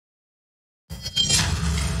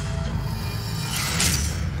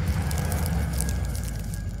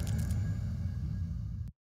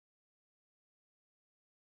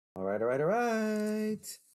all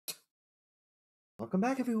right. Welcome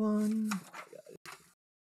back, everyone.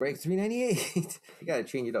 Break 398. You gotta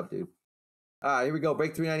change it up, dude. Here we go.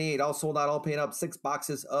 Break 398. All sold out, all paid up. 6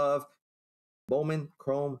 boxes of Bowman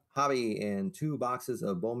Chrome Hobby and 2 boxes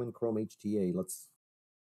of Bowman Chrome HTA. Let's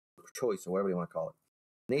choice or whatever you want to call it.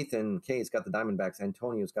 Nathan K's got the Diamondbacks.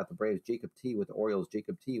 Antonio's got the Braves. Jacob T with the Orioles.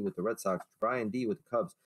 Jacob T with the Red Sox. Brian D with the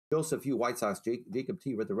Cubs. Joseph U White Sox. Jacob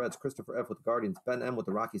T with the Reds. Christopher F with the Guardians. Ben M with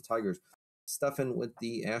the Rockies Tigers. Stefan with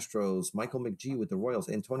the Astros. Michael McG with the Royals.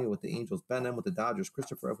 Antonio with the Angels. Ben M with the Dodgers.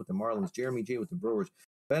 Christopher F with the Marlins. Jeremy J with the Brewers.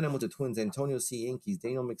 Ben M with the Twins. Antonio C Yankees.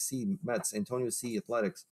 Daniel McC Mets. Antonio C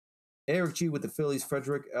Athletics. Eric G with the Phillies.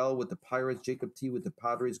 Frederick L with the Pirates. Jacob T with the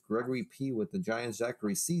Padres. Gregory P with the Giants.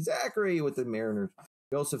 Zachary C. Zachary with the Mariners.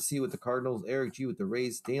 Joseph C with the Cardinals. Eric G with the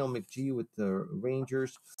Rays. Daniel McG with the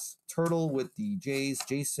Rangers. Turtle with the Jays.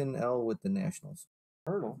 Jason L with the Nationals.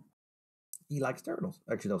 Turtle? He likes turtles.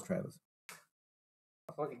 Actually, that was Travis.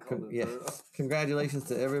 Yeah. Congratulations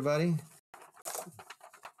to everybody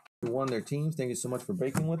who won their teams. Thank you so much for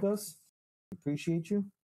breaking with us. Appreciate you.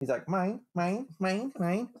 He's like, mine. All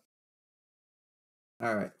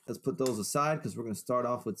right, let's put those aside because we're going to start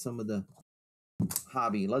off with some of the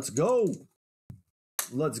hobby. Let's go.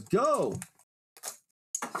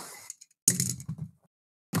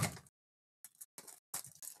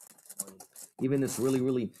 Even this really,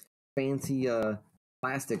 really fancy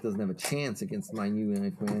plastic doesn't have a chance against my new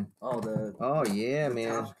knife, man. Oh yeah,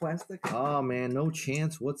 man. Plastic? Oh man, no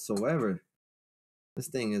chance whatsoever. This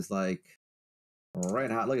thing is like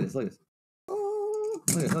red hot. Look at this. Oh,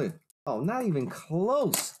 look at it. Oh, not even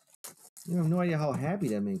close. You have no idea how happy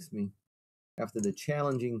that makes me after the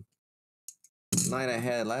challenging night I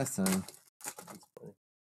had last time.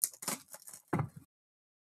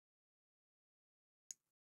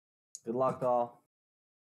 Good luck, all.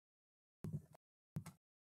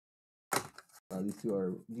 These two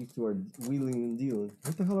are wheeling and dealing.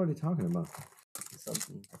 What the hell are they talking about?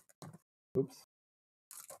 Something. Oops.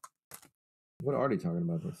 What are they talking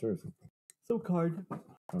about, though? Seriously. So card.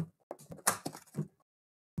 Oh.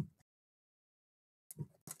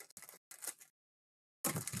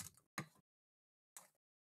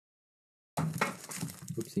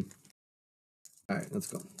 Oopsie. All right, let's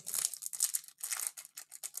go.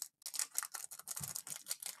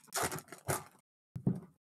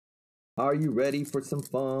 Are you ready for some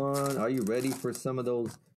fun? Are you ready for some of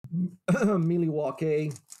those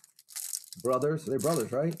Milwaukee brothers? They're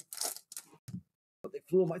brothers, right? But they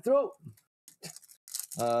flew in my throat.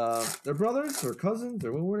 They're brothers or cousins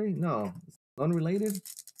or what were they? No, unrelated.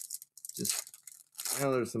 Just, I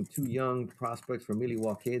know there's some 2 young prospects from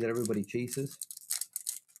Milwaukee that everybody chases.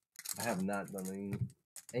 I have not done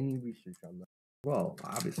any research on that. Well,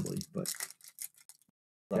 obviously, but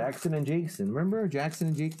Jackson and Jason. Remember Jackson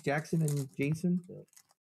and Jason? Yeah.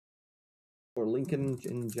 Or Lincoln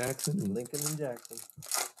and Jackson? Lincoln and Jackson.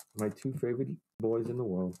 My 2 favorite boys in the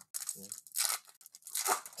world. Yeah.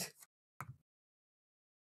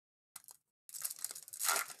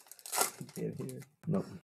 Can't hear. Nope.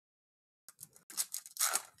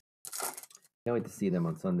 Can't wait to see them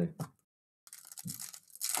on Sunday.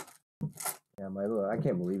 Yeah, I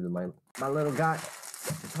can't believe that my little guy,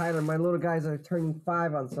 Tyler, my little guys are turning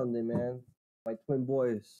 5 on Sunday, man. My twin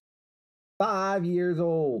boys. 5 years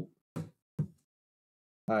old. All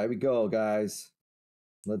right, here we go, guys.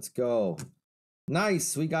 Let's go.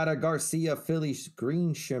 Nice. We got a Garcia Philly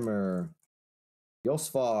Green Shimmer.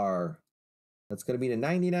 Yosfar. That's going to be the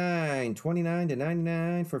 99. 29 to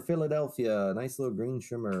 99 for Philadelphia. Nice little green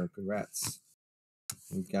shimmer. Congrats.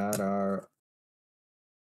 We got our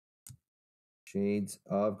Shades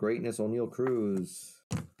of Greatness O'Neal Cruz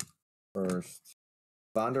first.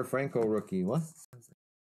 Wander Franco rookie. What?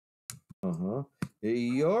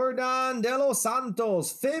 Jordan De Los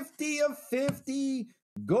Santos. 50 of 50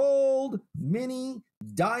 gold mini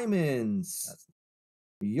diamonds.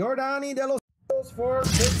 Jordani De Los Santos for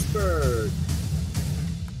Pittsburgh.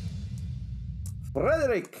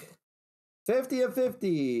 Frederick. 50 of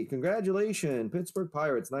 50. Congratulations. Pittsburgh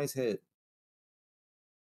Pirates. Nice hit.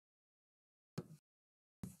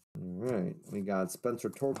 All right, we got Spencer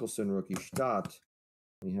Torkelson, rookie Stott.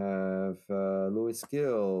 We have Louis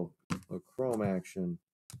Gill, a chrome action.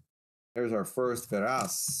 There's our first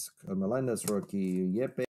Veras, Melendez rookie,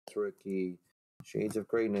 Yepes rookie, Shades of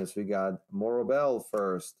Greatness. We got Morobel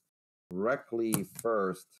first, Reckley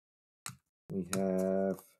first. We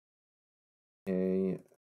have a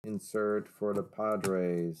insert for the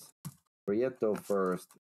Padres, Prieto first,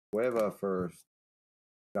 Cueva first,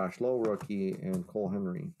 Josh Lowe rookie, and Cole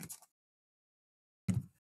Henry.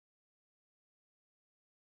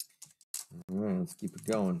 All right, let's keep it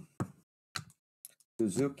going.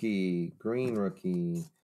 Suzuki, green rookie.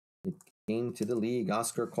 It came to the league.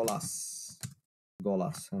 Oscar Golas.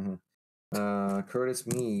 Curtis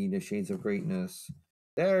Mead, the Shades of Greatness.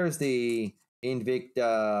 There's the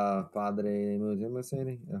Invicta Padre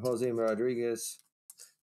Jose Rodriguez.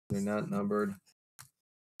 They're not numbered.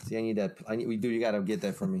 See, I need that. You got to get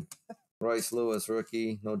that for me. Royce Lewis,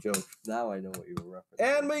 rookie. No joke. Now I know what you were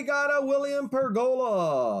referencing. And we got a William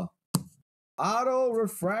Pergola. Auto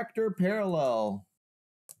Refractor Parallel.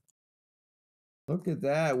 Look at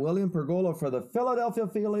that. William Pergola for the Philadelphia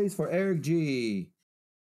Phillies for Eric G.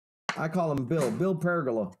 I call him Bill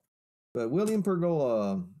Pergola. But William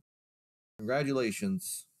Pergola.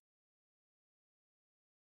 Congratulations.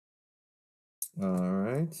 All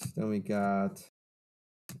right. Then we got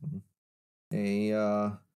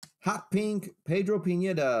a hot pink Pedro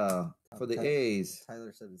Pineda for the A's.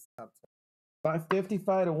 Tyler said it's top 10.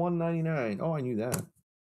 555 to 199. Oh, I knew that.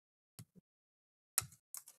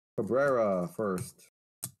 Cabrera first.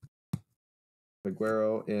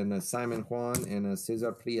 Figuero and Simon Juan and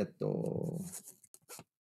Cesar Prieto. All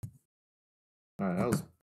right, that was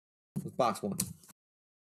box one.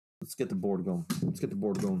 Let's get the board going.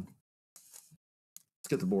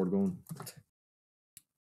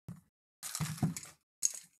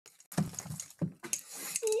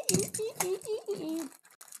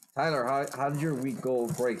 Tyler, how did your week go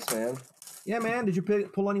with breaks, man? Yeah, man. Did you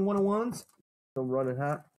pull any 101s? Still running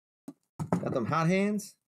hot? Got them hot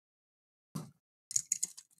hands?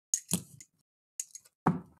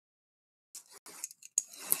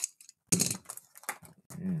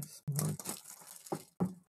 Yeah, smart.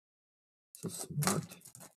 So smart.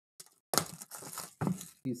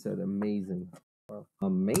 He said amazing. Wow.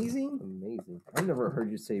 Amazing? Amazing. I never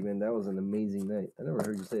heard you say, man, that was an amazing night. I never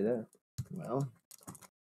heard you say that. Well,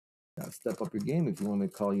 gotta step up your game if you want me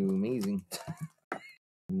to call you amazing.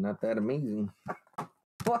 Not that amazing.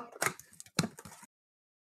 What?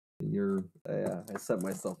 You're... Yeah, I set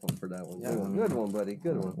myself up for that one. Yeah, Good one, buddy.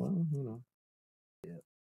 Good one. Well, you know.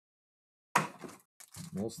 Yeah.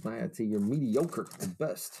 Most I'd say you're mediocre at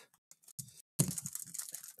best.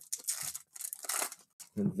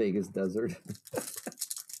 In Vegas desert.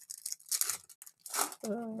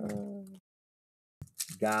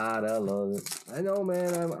 Gotta love it. I know,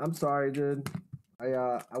 man. I'm sorry, dude.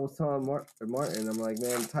 I was telling Martin, I'm like,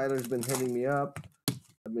 man, Tyler's been hitting me up.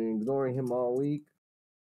 I've been ignoring him all week.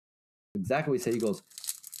 Exactly what he said. He goes,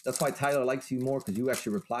 that's why Tyler likes you more, because you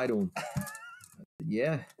actually reply to him. I said,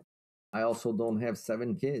 yeah. I also don't have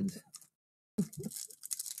 7 kids.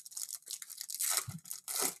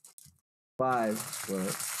 5, but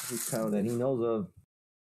who's That counting? he knows of.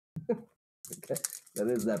 Okay. That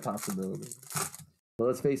is that possibility. So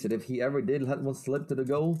let's face it, if he ever did let one slip to the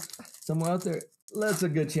goal somewhere out there, that's a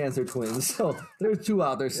good chance they're twins. So there's 2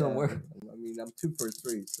 out there somewhere. Yeah, I mean, I'm 2 for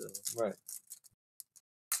 3, so. Right.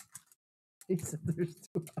 He said there's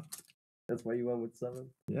 2 out there. That's why you went with 7?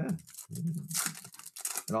 Yeah.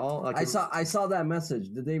 And all I saw that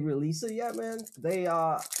message. Did they release it yet, man?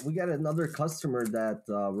 We got another customer that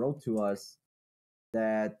wrote to us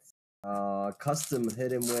that custom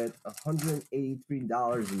hit him with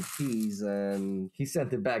 $183 in fees, and he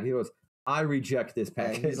sent it back. He goes, I reject this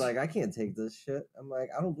package. he's like, I can't take this shit. I'm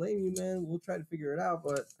like, I don't blame you, man. We'll try to figure it out,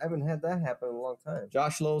 but I haven't had that happen in a long time.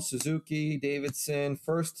 Josh Lowe, Suzuki, Davidson,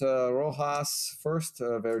 first Rojas, first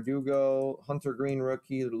Verdugo, Hunter Green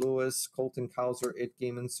rookie, Lewis, Colton Cowser, It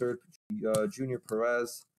Game insert, Junior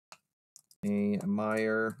Perez, a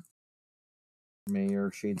Mayer,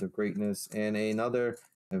 Shades of Greatness, and another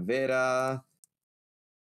Vera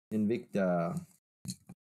Invicta.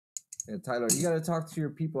 Yeah, Tyler, you gotta talk to your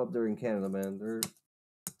people up there in Canada, man. They're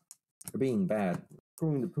being bad.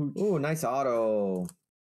 screwing the pooch. Ooh, nice auto.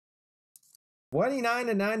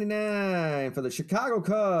 29/99 for the Chicago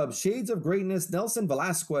Cubs. Shades of Greatness, Nelson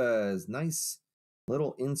Velasquez. Nice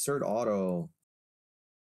little insert auto.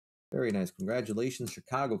 Very nice. Congratulations,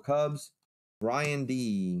 Chicago Cubs. Brian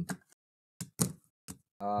D.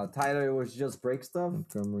 Tyler, it was just break stuff.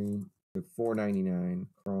 Montgomery to $4.99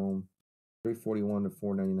 Chrome. 341 to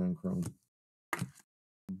 $4.99 Chrome.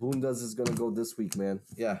 Boone does is gonna go this week, man.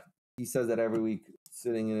 Yeah, he says that every week.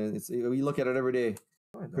 Sitting in it, we look at it every day.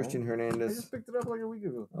 Christian I Hernandez. just picked it up like a week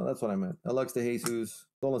ago. Oh, that's what I meant. Alex De Jesus.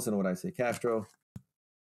 Don't listen to what I say. Castro.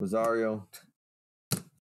 Rosario.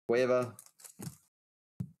 Cueva.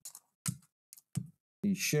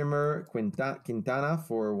 The Shimmer Quintana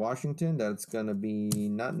for Washington. That's going to be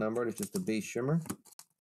not numbered. It's just a base Shimmer.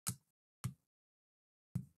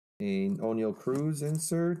 An O'Neal Cruz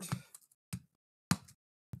insert.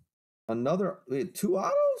 Another. Wait, 2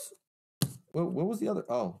 autos? What was the other?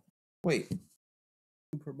 Oh. Wait. 2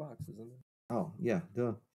 per box, isn't it? Oh, yeah.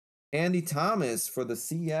 Duh. Andy Thomas for the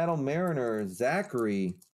Seattle Mariners.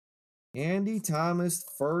 Zachary. Andy Thomas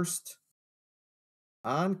first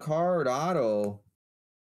on card auto.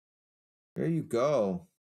 There you go.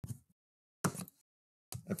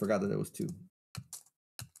 I forgot that there was 2.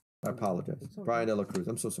 I apologize. Okay. Brian De La Cruz.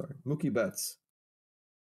 I'm so sorry. Mookie Betts.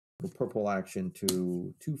 The purple action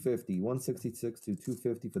to 250. 166 to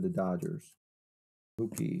 250 for the Dodgers.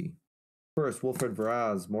 Mookie. First, Wilfred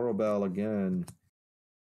Veraz. Morobel again.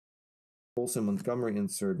 Colson Montgomery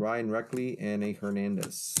insert. Ryan Reckley and a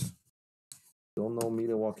Hernandez. Don't know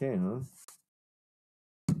Mita Joaquin, huh?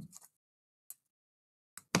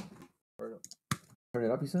 Turn it up. Turn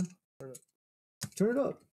it up, you said? Turn it up. Turn it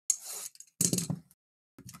up.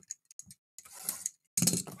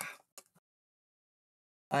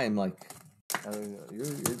 I am like, I mean, you're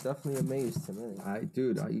definitely amazed to me.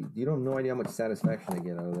 dude, you don't have no idea how much satisfaction I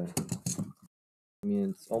get out of that. I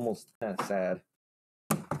mean, it's almost kind of sad.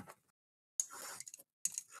 You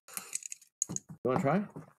want to try?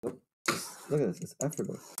 Look at this. It's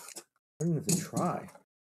effortless. I don't even have to try.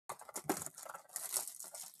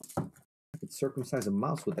 I could circumcise a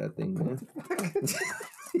mouse with that thing, man.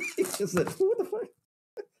 It's just like, what the fuck?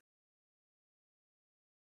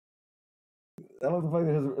 I love the fact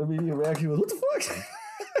that his immediate reaction was, what the fuck?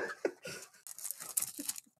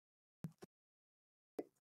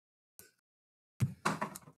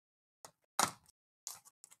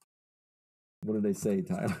 What did they say,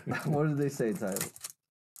 Tyler? What did they say, Tyler?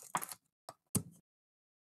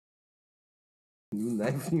 New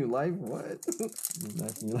knife, new life? What? New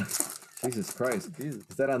knife, new life. Jesus Christ. Jesus.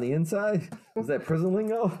 Is that on the inside? Is that prison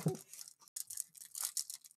lingo?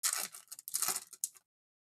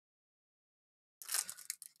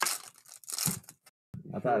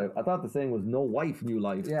 I thought the saying was no wife, new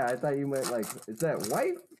life. Yeah, I thought you meant like, is that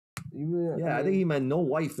wife? I think he meant no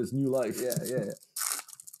wife is new life. Yeah.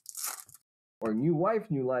 Or new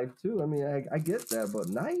wife, new life too. I mean, I get that, but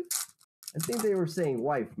knife? I think they were saying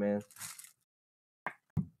wife, man.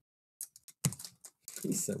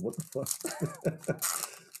 He said, what the fuck?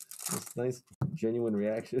 That's nice, genuine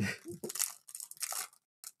reaction.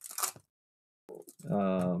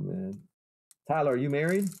 Oh, man. Tyler, are you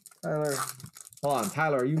married? Tyler. Hold on,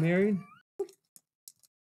 Tyler, are you married?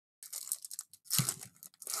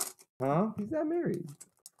 Huh? He's not married.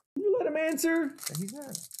 You let him answer? He's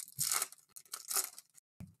not.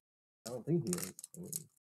 I don't think he is.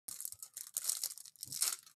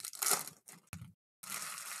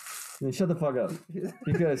 I mean, shut the fuck up.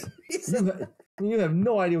 Because you have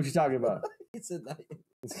no idea what you're talking about. He said that.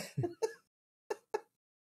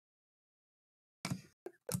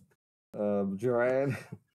 Duran.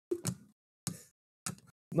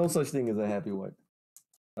 No such thing as a happy wife.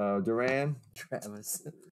 Duran. Travis.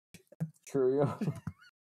 Trio.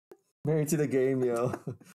 Married to the game, yo.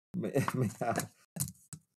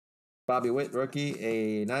 Bobby Witt, rookie.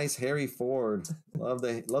 A nice Harry Ford. Love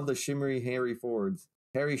the shimmery Harry Fords.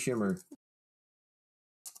 Harry Shimmer.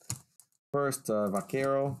 First,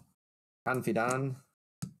 Vaquero. Confidan.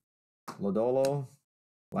 Lodolo.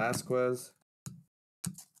 Lasquez.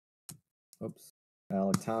 Oops.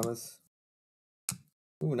 Alec Thomas.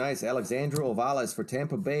 Ooh, nice. Alexandro Ovales for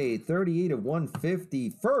Tampa Bay. 38 of 150.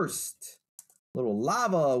 First. Little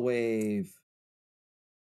lava wave.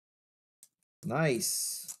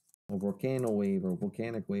 Nice. Or volcano wave or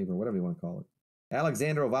volcanic wave or whatever you want to call it.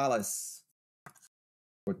 Alexandro Ovales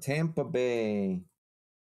for Tampa Bay.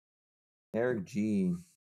 Eric G.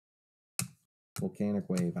 Volcanic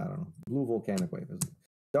wave. I don't know. Blue volcanic wave.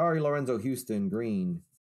 Dari Lorenzo Houston. Green.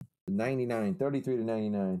 99. 33 to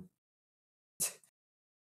 99.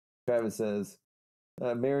 Travis says,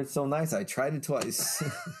 marriage so nice. I tried it twice.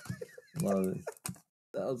 Love it.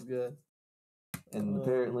 That was good. And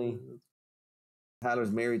apparently,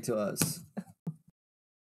 Tyler's married to us.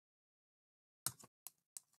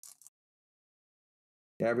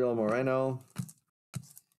 Gabriel Moreno.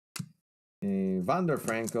 Vander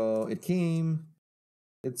Franco. It came.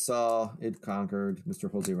 It saw. It conquered.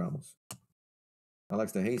 Mr. Jose Ramos.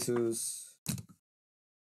 Alex De Jesus.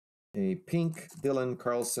 A pink Dylan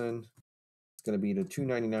Carlson. It's going to be the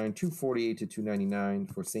 299, 248 to 299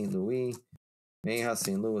 for St. Louis. Meja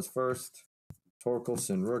St. Louis first.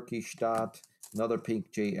 Torkelson rookie. Stott. Another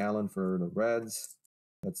pink Jay Allen for the Reds.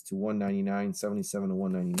 That's to 199, 77 to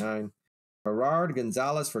 199. Gerard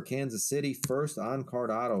Gonzalez for Kansas City. First on-card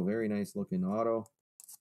auto. Very nice looking auto.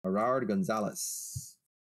 Gerard Gonzalez.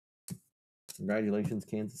 Congratulations,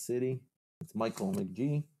 Kansas City. It's Michael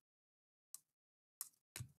McGee.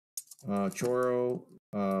 Choro,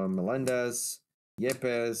 Melendez,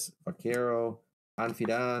 Yepes, Vaquero,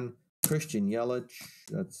 Anfidan, Christian Yelich.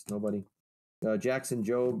 That's nobody. Jackson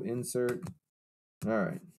Job, insert. All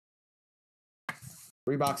right.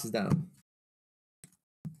 3 boxes down.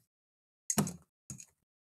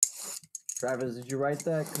 Travis, did you write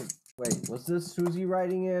that? Wait, was this Susie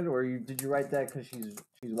writing it, or did you write that because she's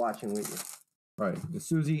watching with you? Right. The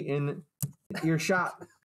Susie in earshot.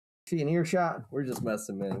 She in earshot. We're just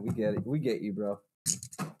messing, man. We get it. We get you, bro.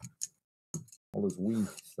 All this weed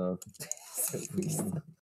stuff.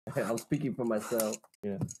 I'm speaking for myself.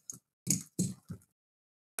 Yeah.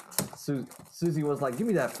 Susie was like, "Give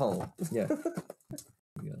me that phone." Yeah.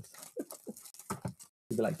 Yes.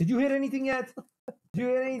 She'd be like, "Did you hit anything yet? Did you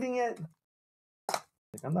hit anything yet?"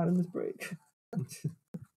 Like, I'm not in this break. I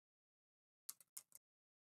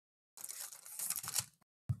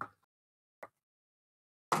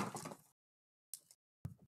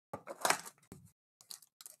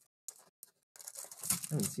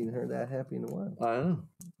haven't seen her that happy in a while. I know.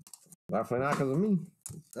 Definitely not because of me.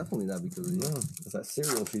 Definitely not because of you. No, it's that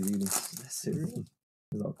cereal she's eating. That cereal?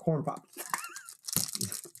 It's all corn pops.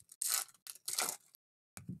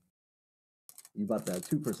 You bought that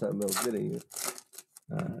 2% milk, didn't you?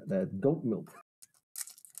 That goat milk.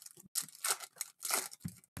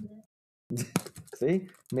 See?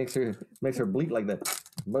 Makes her bleat like that.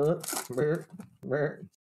 That's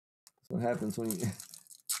what happens when you...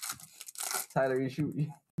 Tyler,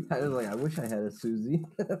 Tyler's like, I wish I had a Susie.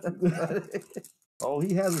 Oh,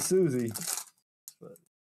 he has a Susie.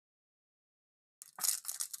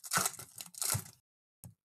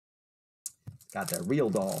 Got that real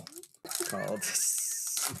doll.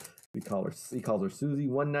 He calls her Susie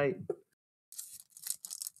one night.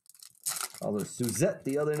 Calls her Suzette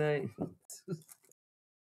the other night.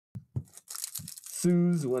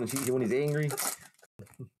 Suze when he's angry.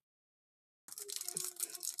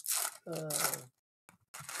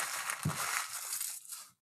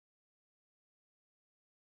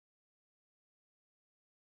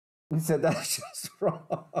 He said that's just wrong.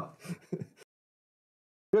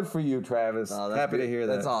 Good for you, Travis. Oh, Happy to hear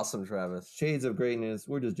that. That's awesome, Travis. Shades of greatness.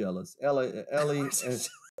 We're just jealous. Ellie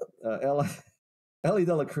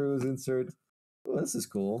De La Cruz insert. Oh, this is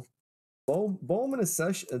cool. Bowman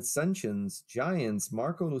Ascensions, Giants,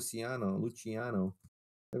 Marco Luciano.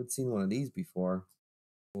 I haven't seen one of these before.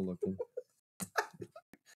 Cool looking.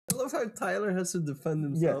 I love how Tyler has to defend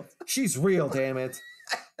himself. Yeah, she's real, damn it.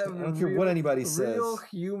 I don't care what anybody says. Real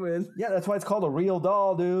human. Yeah, that's why it's called a real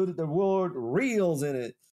doll, dude. The word "real's" in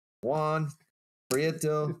it. Juan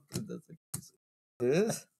Prieto. It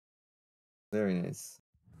is? Very nice.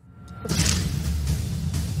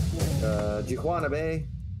 Tijuana Bay.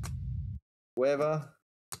 Cueva.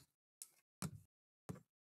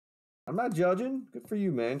 I'm not judging. Good for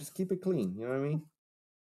you, man. Just keep it clean. You know what I mean?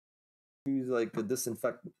 Use like a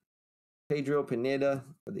disinfectant. Pedro Pineda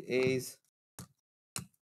for the A's.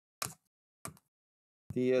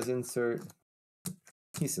 Diaz insert.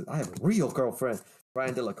 He says, I have a real girlfriend.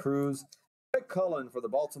 Brian De La Cruz. Rick Cullen for the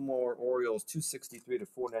Baltimore Orioles, 263 to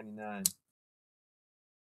 499.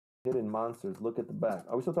 Hidden monsters. Look at the back.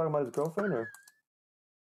 Are we still talking about his girlfriend or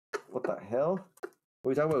what the hell? What are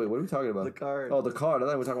we talking about? What are we talking about? The card. Oh, the card. I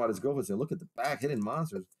thought we were talking about his girlfriend. So look at the back. Hidden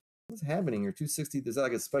monsters. What's happening here? 260. Is that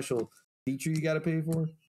like a special feature you got to pay for?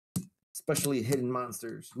 Especially hidden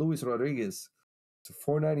monsters. Luis Rodriguez to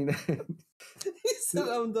 499. He said,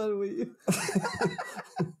 I'm done with you.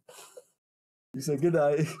 He said, good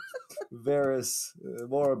night. Varys,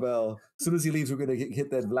 Morabel. As soon as he leaves, we're going to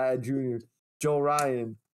hit that Vlad Jr. Joe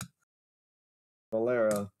Ryan.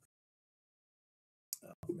 Valera.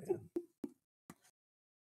 Oh, man.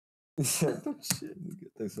 Oh, shit.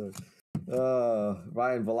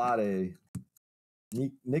 Ryan Velade.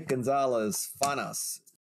 Nick Gonzalez. Fanas.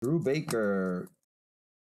 Drew Baker.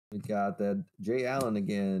 We got that Jay Allen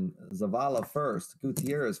again. Zavala first.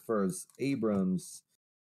 Gutierrez first. Abrams.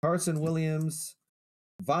 Carson Williams.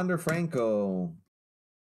 Vander Franco.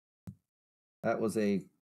 That was a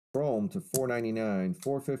chrome to $4.99.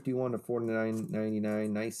 $4.51 to $4.99.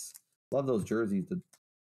 Nice. Love those jerseys.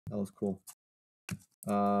 That was cool.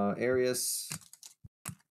 Arias.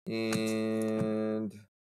 And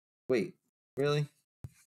wait, really?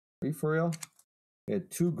 Are you for real? We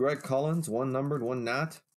had 2 Greg Cullens, 1 numbered, 1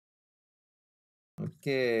 not.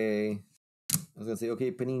 Okay. I was going to say,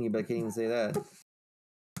 okay, Panini, but I can't even say that.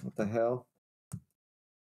 What the hell?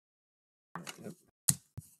 Yep.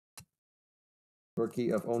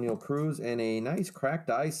 Rookie of O'Neal Cruz and a nice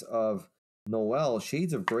cracked ice of Noel,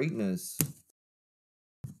 Shades of Greatness.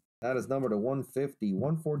 That is numbered to 150.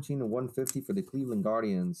 114 to 150 for the Cleveland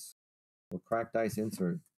Guardians. With cracked ice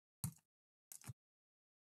insert.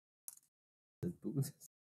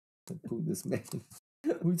 Boo this man.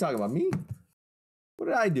 Who are you talking about? Me? What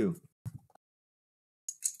did I do?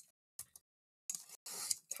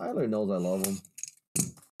 Tyler knows I love him.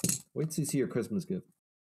 Wait till you see your Christmas gift.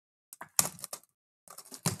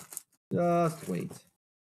 Just wait.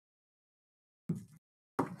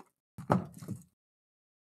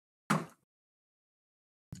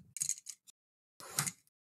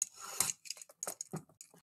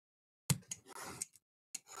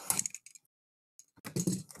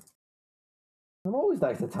 I'm always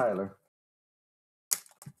nice to Tyler.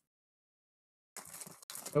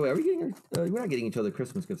 Oh, wait, are we getting? We're not getting each other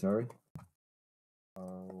Christmas gifts, are we?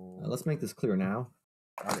 Let's make this clear now.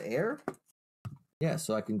 On air? Yeah,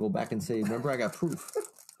 so I can go back and say, remember, I got proof.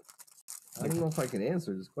 I don't know if I can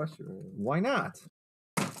answer this question. Why not?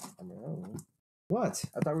 I mean, I don't know. What?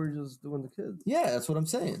 I thought we were just doing the kids. Yeah, that's what I'm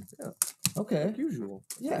saying. Yeah. Okay. Like usual.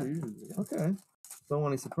 Yeah. Usually, yeah. Okay. Don't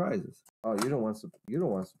want any surprises. Oh, you don't want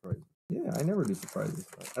surprises. Yeah, I never do surprises.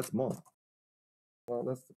 That's Mo. Well,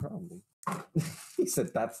 that's the problem. He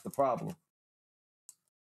said that's the problem.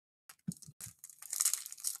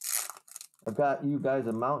 I've got you guys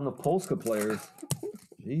a mountain of Polska players.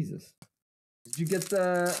 Jesus. Did you get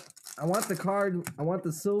the... I want the card. I want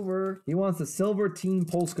the silver. He wants the silver team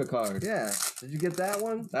Polska card. Yeah. Did you get that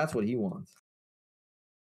one? That's what he wants.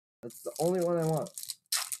 That's the only one I want.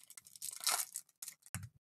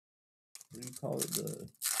 What do you call it? The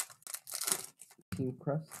team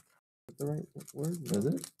crest? Is that the right word? Is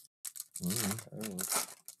it? I don't know.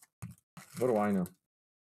 What do I know?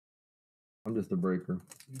 I'm just a breaker.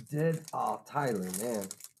 You did? Oh, Tyler, man.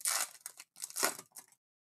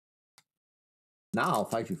 Now I'll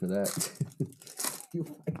fight you for that. You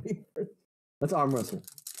fight me for... Let's arm wrestle.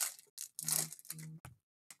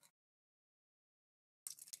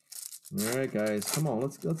 All right, guys, come on.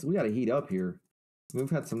 Let's. We got to heat up here. We've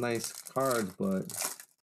had some nice cards, but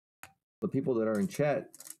the people that are in chat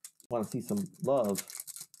want to see some love.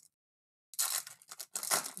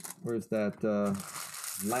 Where's that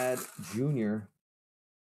Vlad Jr.?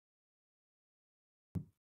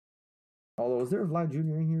 Although, is there a Vlad Jr.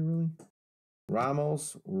 in here, really?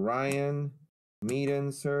 Ramos, Ryan, Mead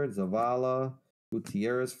insert, Zavala,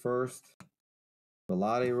 Gutierrez first,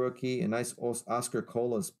 Velade rookie, a nice Oscar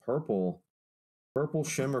Colas purple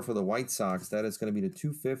shimmer for the White Sox. That is going to be the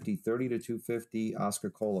 250, 30 to 250 Oscar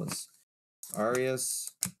Colas.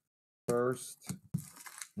 Arias first,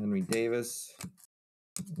 Henry Davis.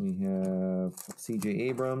 We have CJ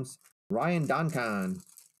Abrams, Ryan Duncan,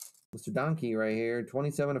 Mr. Donkey right here,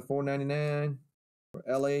 27 to 499 for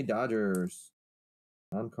LA Dodgers.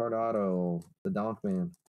 On card auto, the Donk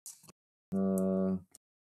Man.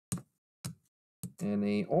 And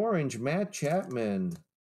a orange Matt Chapman.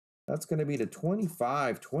 That's going to be the 20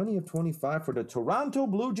 of 25 for the Toronto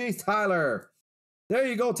Blue Jays, Tyler. There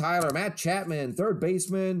you go, Tyler. Matt Chapman, third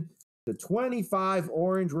baseman, the 25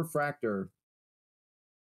 orange refractor.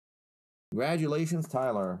 Congratulations,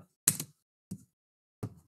 Tyler.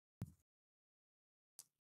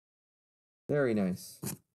 Very nice.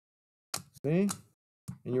 See?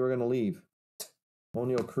 And you were going to leave.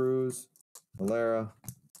 O'Neal Cruz, Valera,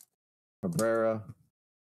 Cabrera,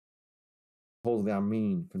 Jose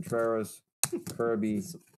Amin, Contreras, Kirby,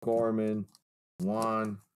 Gorman,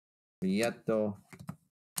 Juan, Vieto,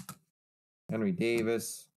 Henry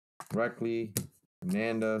Davis, Reckley,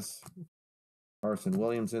 Hernandez, Carson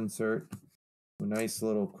Williams insert. A nice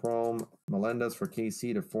little chrome. Melendez for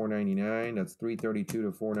KC to $4.99. That's $332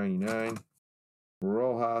 to $4.99.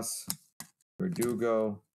 Rojas,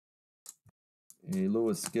 Verdugo, a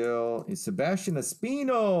Lewis Gill, a Sebastian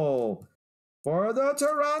Espino for the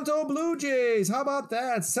Toronto Blue Jays. How about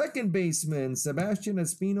that? Second baseman, Sebastian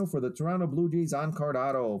Espino for the Toronto Blue Jays on card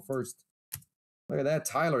auto. First, look at that,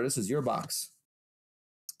 Tyler. This is your box.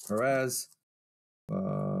 Perez.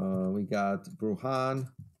 We got Brujan.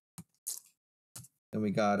 Then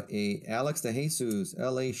we got a Alex De Jesus,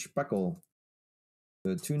 LA Speckle.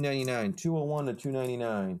 The $2.99, 201 to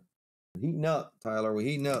 $2.99. We're heating up, Tyler. We're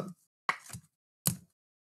heating up.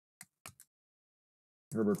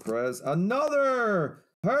 Herbert Perez. Another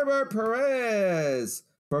Herbert Perez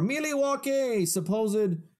for Milwaukee.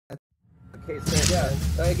 Supposed. Okay, so Yeah.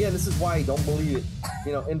 Again, this is why I don't believe it.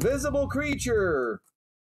 You know, invisible creature.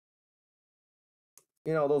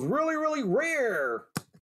 You know, those really, really rare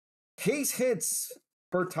case hits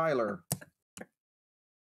for Tyler.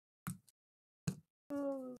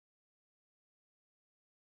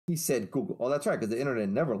 He said Google. Oh, that's right, because the internet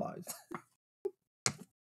never lies.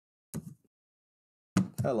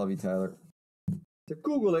 I love you, Tyler. To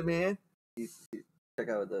Google it, man. check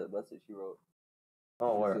out the message you wrote.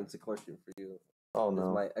 Oh, where? It's a question for you. Oh, It's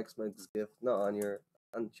no. my X-Men's gift. No,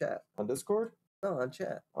 on chat. On Discord? No, on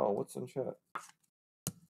chat. Oh, what's in chat?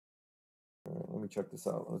 All right, let me check this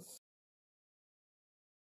out.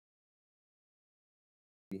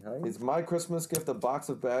 Behind. Is my Christmas gift a box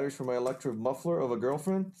of batteries for my electric muffler of a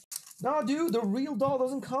girlfriend? No, dude, the real doll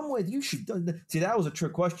doesn't come with. You should see. That was a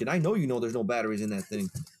trick question. I know you know there's no batteries in that thing.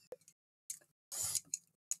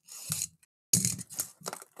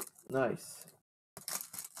 Nice.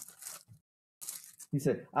 He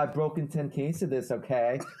said, I've broken 10Ks of this,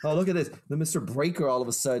 okay? Oh, look at this. The Mr. Breaker all of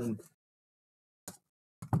a sudden.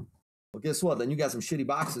 Well, guess what? Then you got some shitty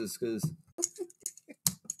boxes, because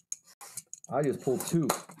I just pulled 2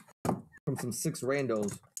 from some 6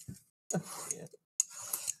 randos.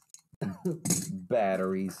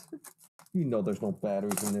 Batteries. You know there's no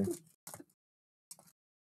batteries in there.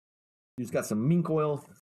 You just got some mink oil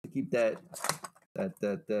to keep that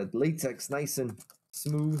latex nice and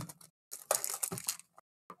smooth.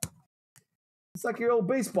 It's like your old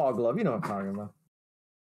baseball glove. You know what I'm talking about.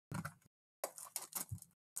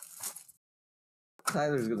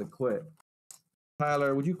 Tyler's gonna quit.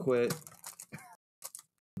 Tyler, would you quit?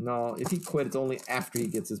 No, if he quit, it's only after he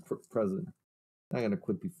gets his present. Not gonna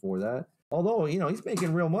quit before that. Although, you know, he's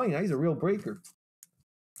making real money. Now he's a real breaker.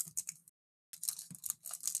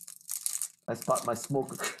 I spot my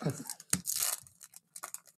smoker.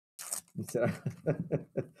 He said,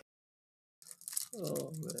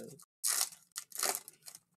 oh man.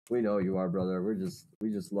 We know you are, brother. We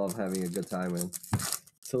just love having a good time, man.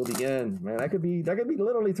 Till the end, man. That could be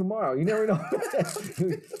literally tomorrow. You never know.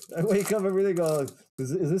 I wake up every day going,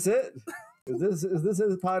 is this it? Is this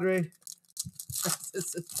it, Padre?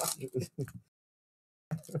 This is funny.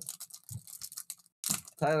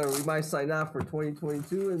 Tyler, we might sign off for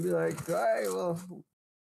 2022 and be like, all right, well,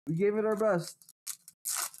 we gave it our best.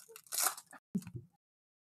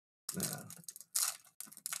 Nah.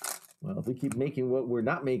 Well, if we keep making what we're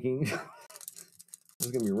not making, it's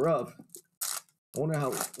gonna be rough. I wonder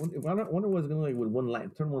what's gonna like with one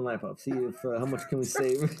lamp. Turn one lamp up. See if how much can we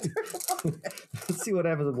save. Let's see what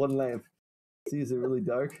happens with one lamp. See, is it really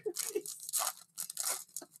dark?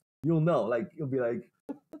 You'll know. Like you'll be like,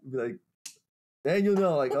 then you'll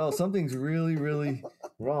know. Like, oh, something's really, really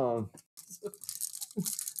wrong.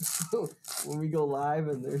 When we go live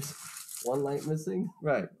and there's one light missing,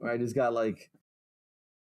 right? I just got like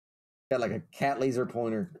a cat laser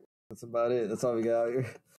pointer. That's about it. That's all we got here.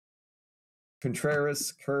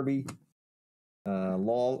 Contreras, Kirby,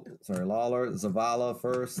 Lawler, Zavala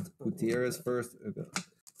first, Gutierrez first,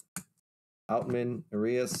 Outman,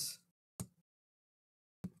 Arias,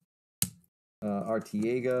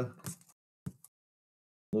 Artiega,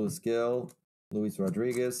 Luis Gill, Luis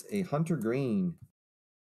Rodriguez, a Hunter Green,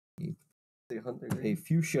 a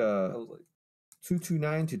Fuchsia,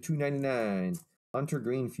 229 to 299, Hunter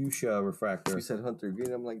Green Fuchsia refractor. You said Hunter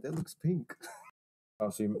Green. I'm like, that looks pink. Oh,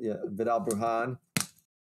 so yeah, Vidal Brujan.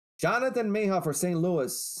 Jonathan Mayha for St.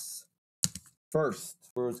 Louis. First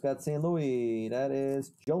got St. Louis. That is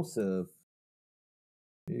Joseph.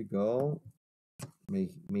 There you go.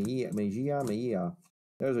 Mejia.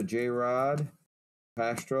 There's a J-Rod.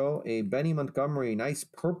 Castro. A Benny Montgomery. Nice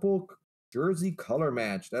purple jersey color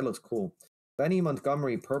match. That looks cool. Benny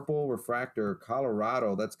Montgomery, purple refractor,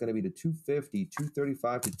 Colorado. That's going to be the 250,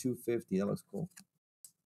 235 to 250. That looks cool.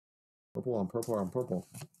 Purple on purple on purple.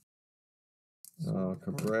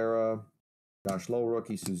 Cabrera, Josh Lowe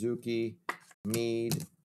rookie, Suzuki, Meade,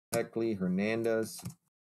 Heckley, Hernandez,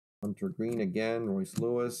 Hunter Green again, Royce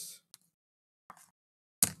Lewis.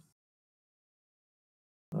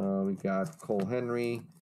 We got Cole Henry,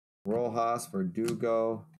 Rojas,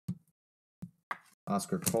 Verdugo,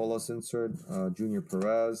 Oscar Colas insert, Junior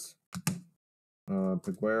Perez,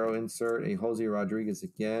 Peguero insert, a Jose Rodriguez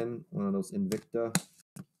again, one of those Invicta.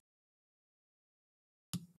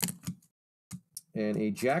 And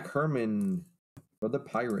a Jack Herman for the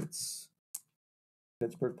Pirates.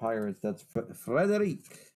 Pittsburgh Pirates. That's Frederic.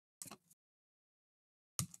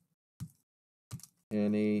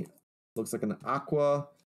 And a, looks like an aqua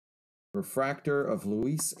refractor of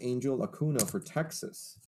Luis Angel Acuna for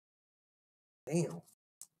Texas. Damn.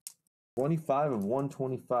 25 of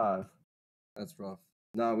 125. That's rough.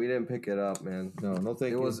 No, we didn't pick it up, man. No,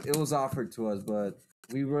 thank you. It was offered to us, but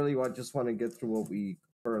we really just want to get through what we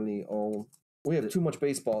currently own. We have too much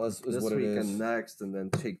baseball, is this what it week is. And next, and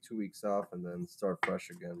then take 2 weeks off, and then start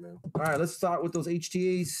fresh again, man. All right, let's start with those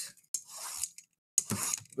HTAs.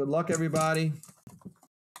 Good luck, everybody.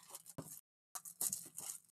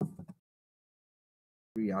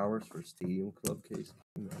 3 hours for Stadium Club case.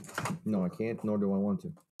 No, I can't, nor do I want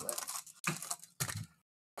to.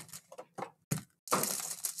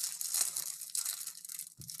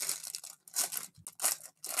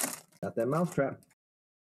 Got that mousetrap.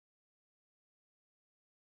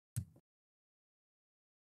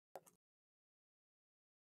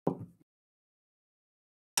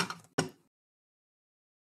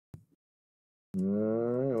 All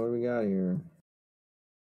right, what do we got here?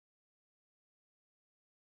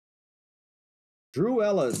 Drew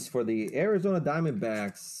Ellis for the Arizona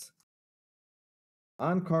Diamondbacks.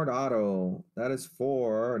 On-card auto. That is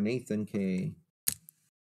for Nathan K.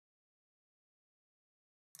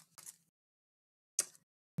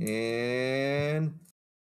 And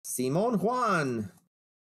Simon Juan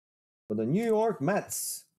for the New York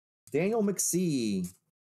Mets. Daniel McSee.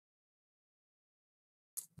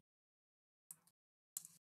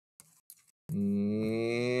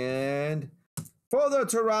 And for the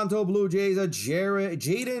Toronto Blue Jays, a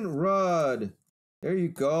Jaden Rudd. There you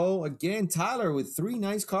go. Again, Tyler with 3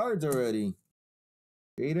 nice cards already.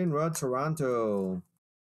 Jaden Rudd, Toronto.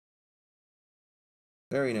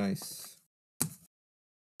 Very nice.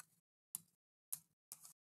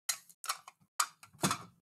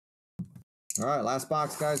 All right, last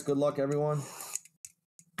box, guys. Good luck, everyone.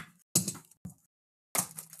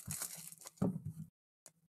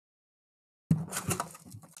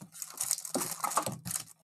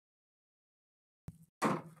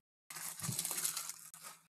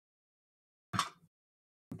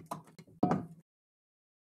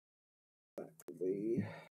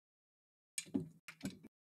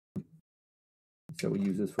 So we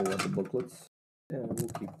use this for what, the booklets? Yeah, we'll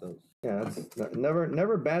keep those. Yeah, that's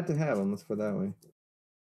never bad to have them. Let's put it that way.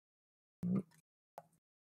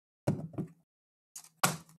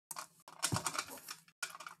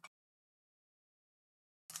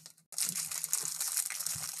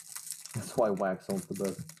 That's why wax owns the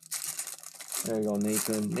best. There you go,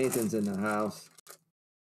 Nathan. Nathan's in the house.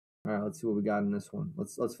 All right, let's see what we got in this one.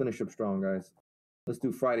 Let's finish up strong, guys. Let's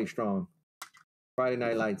do Friday strong. Friday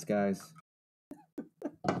Night Lights, guys.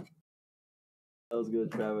 That was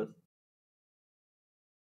good, Travis.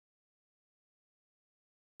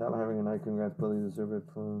 Not having a night. Congrats, Billy. You deserve it.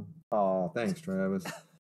 Oh, thanks, Travis.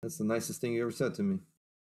 That's the nicest thing you ever said to me.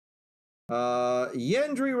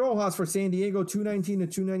 Yendry Rojas for San Diego, 219 to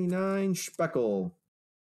 299. Speckle.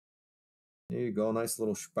 There you go. Nice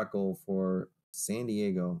little speckle for San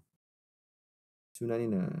Diego.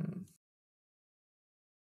 299.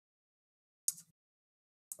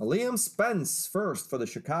 Liam Spence first for the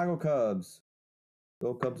Chicago Cubs.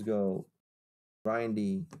 Go Cubs, go. Brian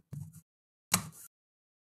D.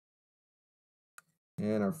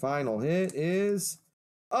 And our final hit is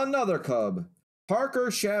another Cub. Parker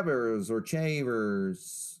Chavers or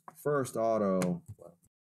Chavers. First auto.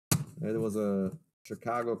 It was a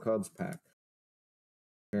Chicago Cubs pack.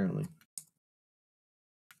 Apparently.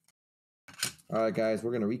 All right, guys,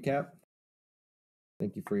 we're going to recap.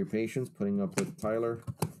 Thank you for your patience putting up with Tyler.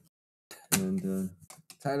 And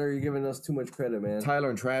Tyler, you're giving us too much credit, man. Tyler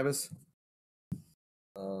and Travis.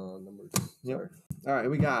 Numbers. Yep. Sorry. All right,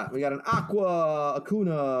 we got an aqua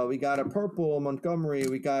Acuna, we got a purple Montgomery,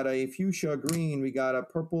 we got a fuchsia green, we got a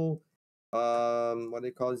purple what do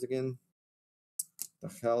they call these again?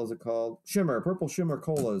 The hell is it called? Shimmer, purple shimmer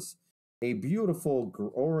colas. A beautiful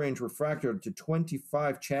orange refractor to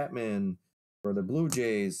 25 Chapman for the Blue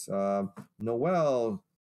Jays. Noel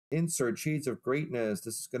insert Shades of Greatness.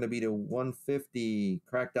 This is going to be to 150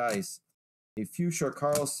 cracked ice. A fuchsia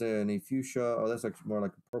Carlson, a fuchsia. Oh, that's actually more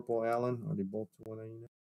like a purple Allen. Are they both 199?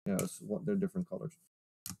 Yeah, they're different colors.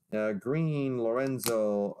 Green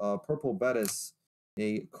Lorenzo, purple Bettis,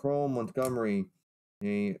 a chrome Montgomery,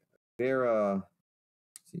 a Vera.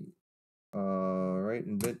 Let's see, right,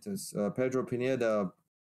 Invictus. Pedro Pineda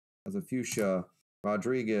as a fuchsia.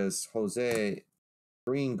 Rodriguez, Jose,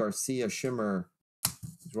 green Garcia Shimmer.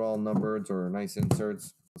 These are all numbered or nice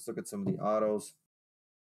inserts. Let's look at some of the autos.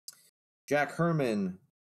 Jack Herman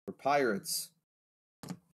for Pirates.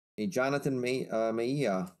 A Jonathan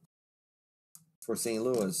Maia for St.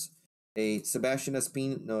 Louis. A Sebastian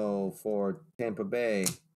Espino for Tampa Bay.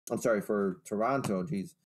 I'm sorry, for Toronto.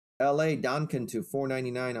 Geez. L.A. Donkin to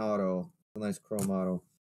 499 auto. A nice chrome auto.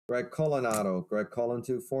 Greg Cullen auto. Greg Cullen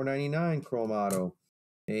to 499 chrome auto.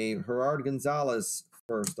 A Gerard Gonzalez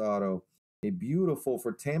first auto. A beautiful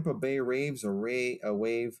for Tampa Bay Raves a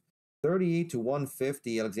wave. 38 to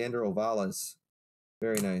 150, Alexander Ovales.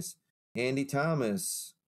 Very nice. Andy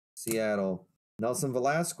Thomas, Seattle. Nelson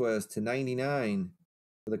Velasquez to 99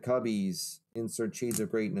 for the Cubbies. Insert Shades of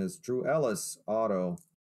Greatness. Drew Ellis, auto.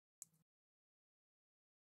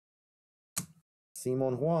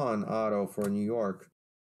 Simon Juan, auto for New York.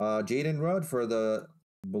 Jaden Rudd for the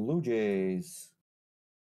Blue Jays.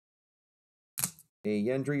 A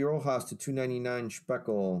Yendry Rojas to 299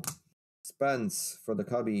 Speckle. Spence for the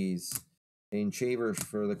Cubbies, and Chavers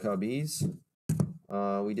for the Cubbies.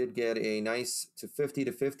 We did get a nice to 50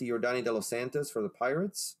 Yordani De Los Santos for the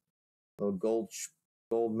Pirates. Little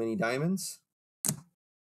gold mini diamonds.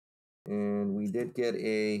 And we did get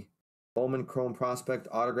a Bowman Chrome Prospect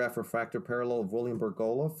autograph refractor parallel of William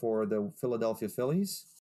Bergolla for the Philadelphia Phillies.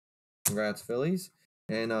 Congrats, Phillies.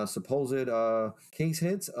 And supposed case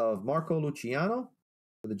hits of Marco Luciano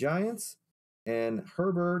for the Giants and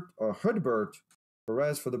Hudbert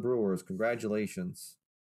Perez for the Brewers. Congratulations.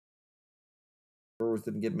 Brewers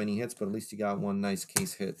didn't get many hits, but at least you got one nice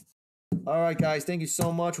case hit. All right, guys. Thank you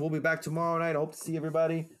so much. We'll be back tomorrow night. I hope to see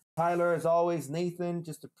everybody. Tyler, as always. Nathan,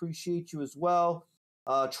 just appreciate you as well.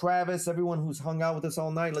 Travis, everyone who's hung out with us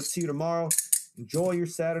all night. Let's see you tomorrow. Enjoy your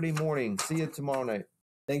Saturday morning. See you tomorrow night.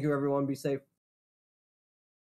 Thank you, everyone. Be safe.